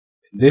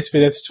In this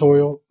video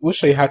tutorial, we'll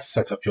show you how to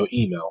set up your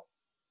email.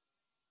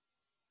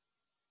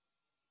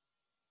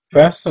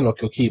 First,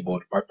 unlock your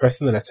keyboard by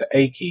pressing the letter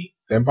A key,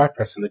 then by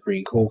pressing the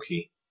green call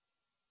key.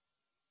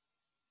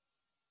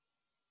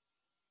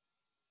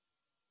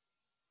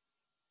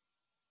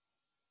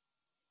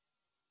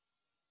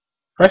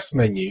 Press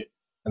Menu,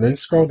 and then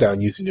scroll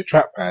down using your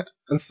trackpad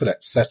and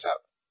select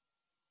Setup.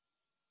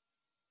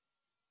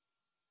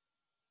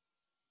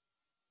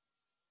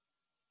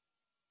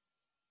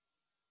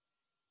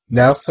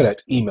 Now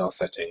select Email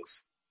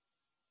Settings.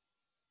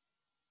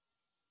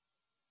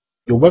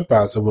 Your web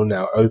browser will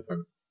now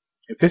open.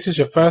 If this is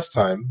your first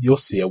time, you'll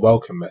see a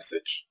welcome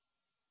message.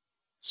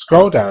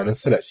 Scroll down and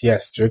select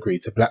Yes to agree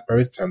to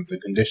BlackBerry's terms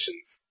and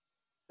conditions.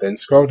 Then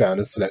scroll down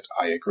and select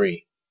I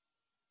agree.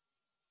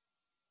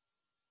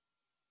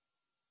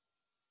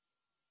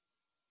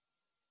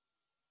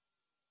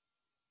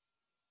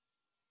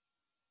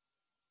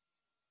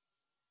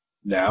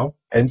 Now,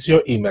 enter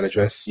your email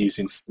address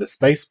using the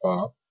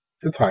spacebar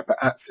to type an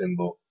 @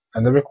 symbol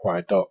and the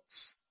required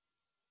dots.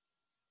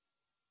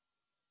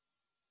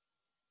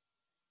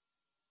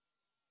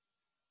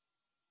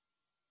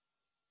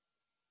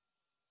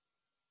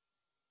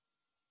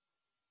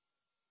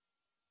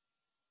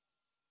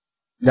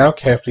 Now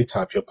carefully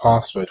type your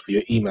password for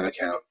your email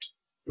account.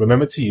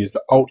 Remember to use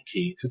the Alt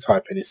key to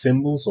type any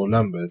symbols or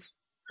numbers,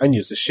 and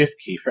use the Shift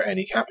key for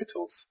any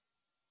capitals.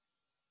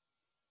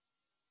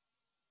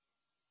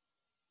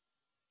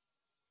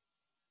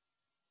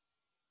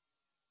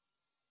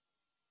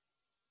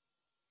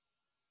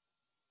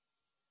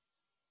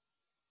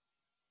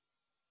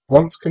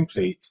 Once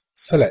complete,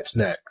 select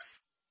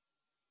Next.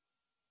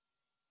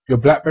 Your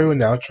BlackBerry will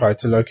now try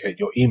to locate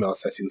your email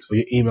settings for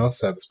your email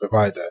service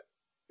provider.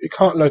 If you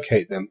can't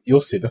locate them,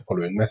 you'll see the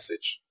following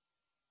message.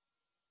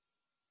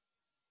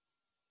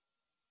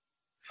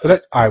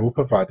 Select I will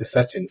provide the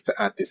settings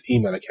to add this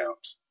email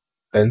account.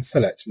 Then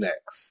select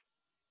Next.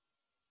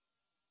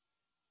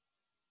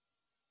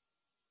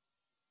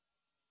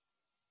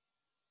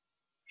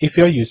 If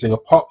you are using a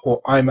POP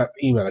or IMAP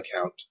email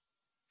account,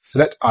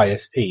 select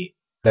ISP,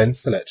 then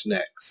select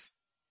Next.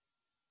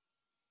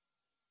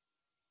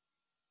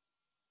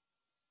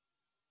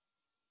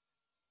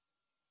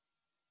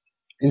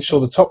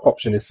 Ensure the top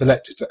option is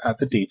selected to add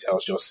the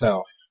details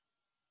yourself.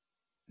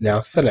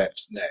 Now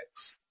select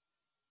Next.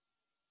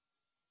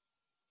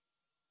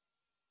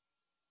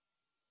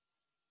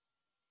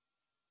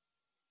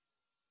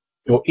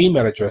 Your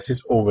email address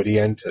is already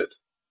entered,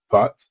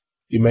 but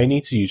you may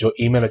need to use your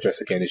email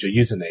address again as your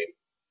username.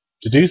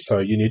 To do so,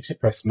 you need to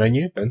press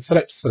Menu, then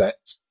select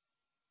Select.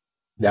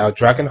 Now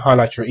drag and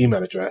highlight your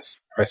email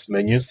address, press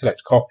Menu and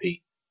select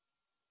Copy.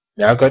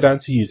 Now go down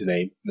to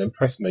Username, then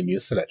press Menu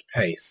and select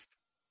Paste.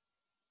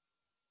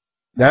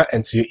 Now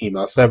enter your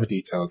email server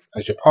details,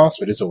 as your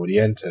password is already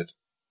entered.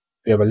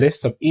 We have a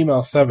list of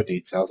email server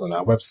details on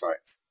our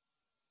website.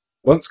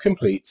 Once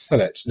complete,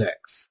 select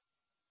Next.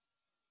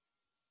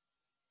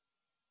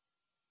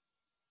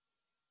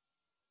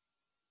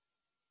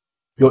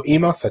 Your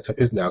email setup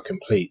is now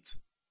complete.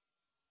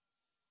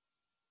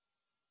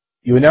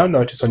 You will now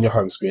notice on your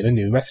home screen a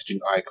new messaging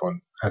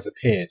icon has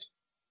appeared.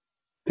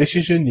 This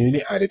is your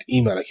newly added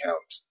email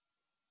account.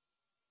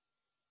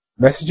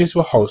 Messages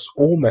will host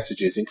all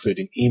messages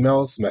including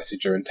emails,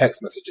 Messenger and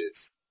text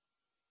messages,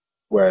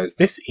 whereas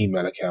this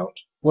email account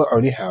will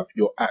only have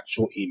your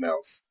actual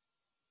emails.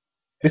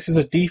 This is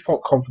a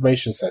default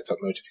confirmation setup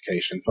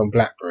notification from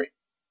BlackBerry.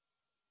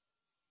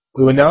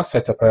 We will now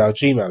set up our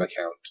Gmail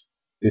account.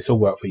 This will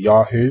work for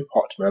Yahoo,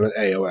 Hotmail and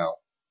AOL.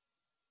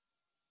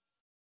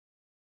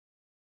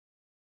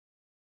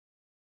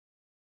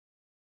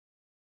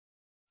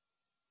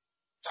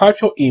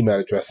 Type your email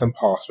address and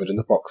password in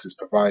the boxes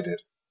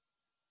provided.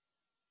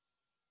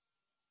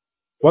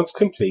 Once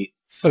complete,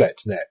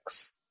 select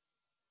Next.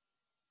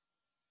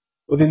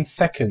 Within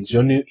seconds,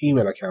 your new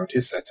email account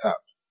is set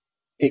up.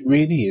 It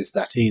really is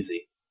that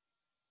easy.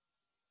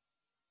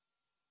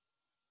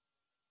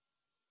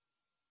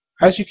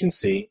 As you can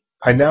see,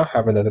 I now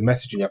have another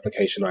messaging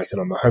application icon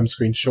on my home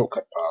screen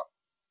shortcut bar.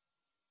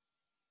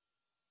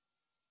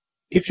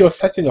 If you're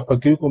setting up a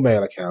Google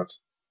Mail account,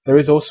 there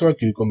is also a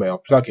Google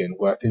Mail plugin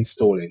worth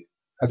installing,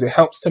 as it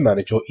helps to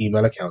manage your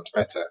email account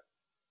better.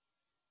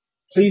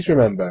 Please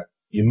remember,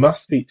 you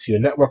must speak to your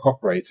network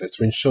operator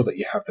to ensure that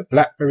you have the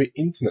BlackBerry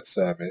Internet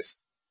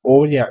service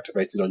already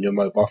activated on your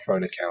mobile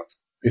phone account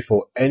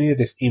before any of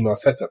this email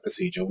setup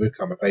procedure will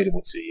become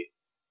available to you.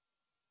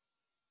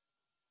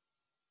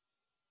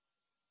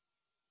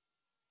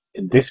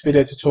 In this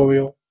video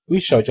tutorial, we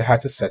showed you how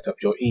to set up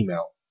your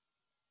email.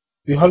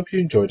 We hope you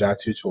enjoyed our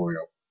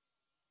tutorial.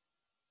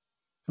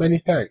 Many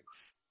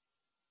thanks.